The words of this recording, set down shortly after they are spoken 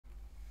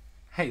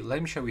Hey,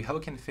 let me show you how we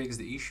can fix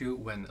the issue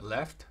when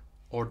left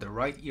or the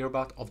right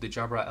earbud of the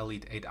Jabra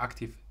Elite 8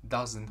 Active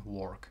doesn't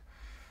work.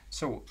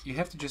 So you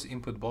have to just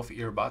input both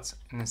earbuds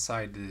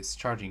inside this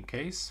charging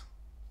case.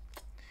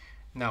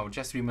 Now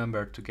just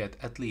remember to get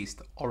at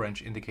least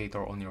orange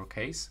indicator on your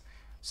case,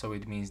 so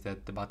it means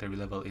that the battery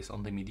level is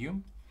on the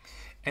medium.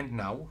 And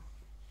now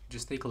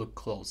just take a look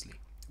closely.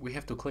 We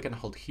have to click and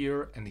hold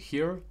here and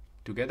here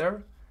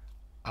together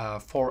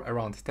for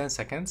around 10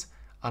 seconds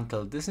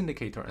until this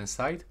indicator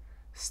inside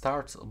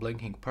starts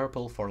blinking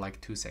purple for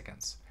like 2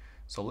 seconds.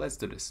 So let's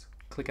do this.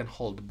 Click and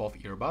hold both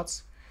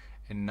earbuds,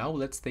 and now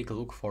let's take a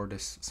look for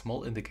this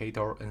small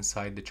indicator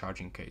inside the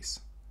charging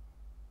case.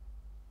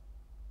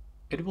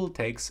 It will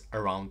take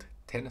around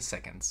 10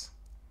 seconds.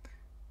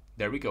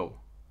 There we go.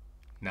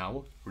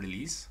 Now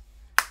release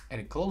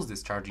and close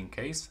this charging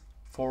case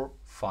for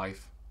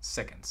 5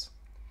 seconds.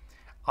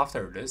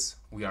 After this,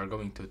 we are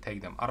going to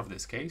take them out of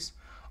this case.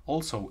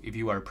 Also, if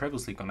you are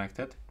previously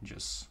connected,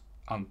 just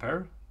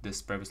unpair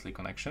this previously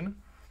connection.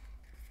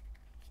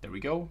 There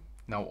we go.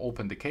 Now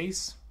open the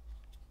case,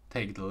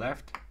 take the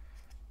left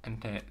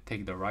and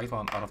take the right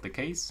one out of the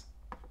case.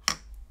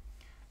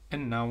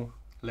 And now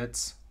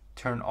let's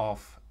turn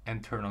off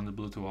and turn on the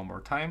Bluetooth one more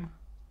time.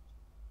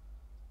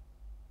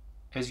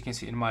 As you can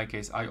see, in my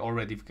case, I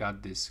already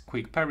got this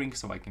quick pairing,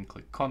 so I can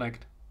click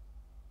connect.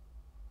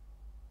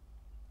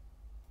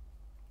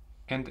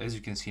 And as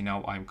you can see,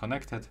 now I'm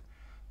connected,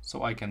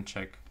 so I can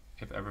check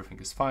if everything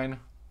is fine.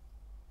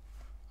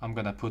 I'm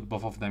gonna put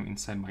both of them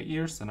inside my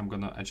ears and I'm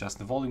gonna adjust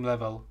the volume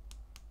level.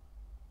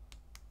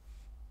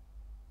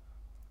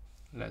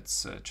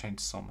 Let's change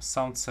some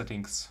sound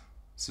settings,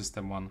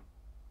 system one.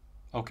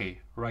 Okay,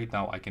 right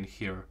now I can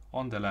hear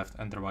on the left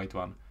and the right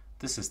one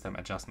the system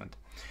adjustment.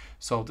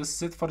 So this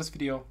is it for this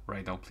video.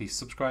 Right now, please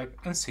subscribe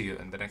and see you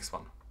in the next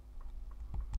one.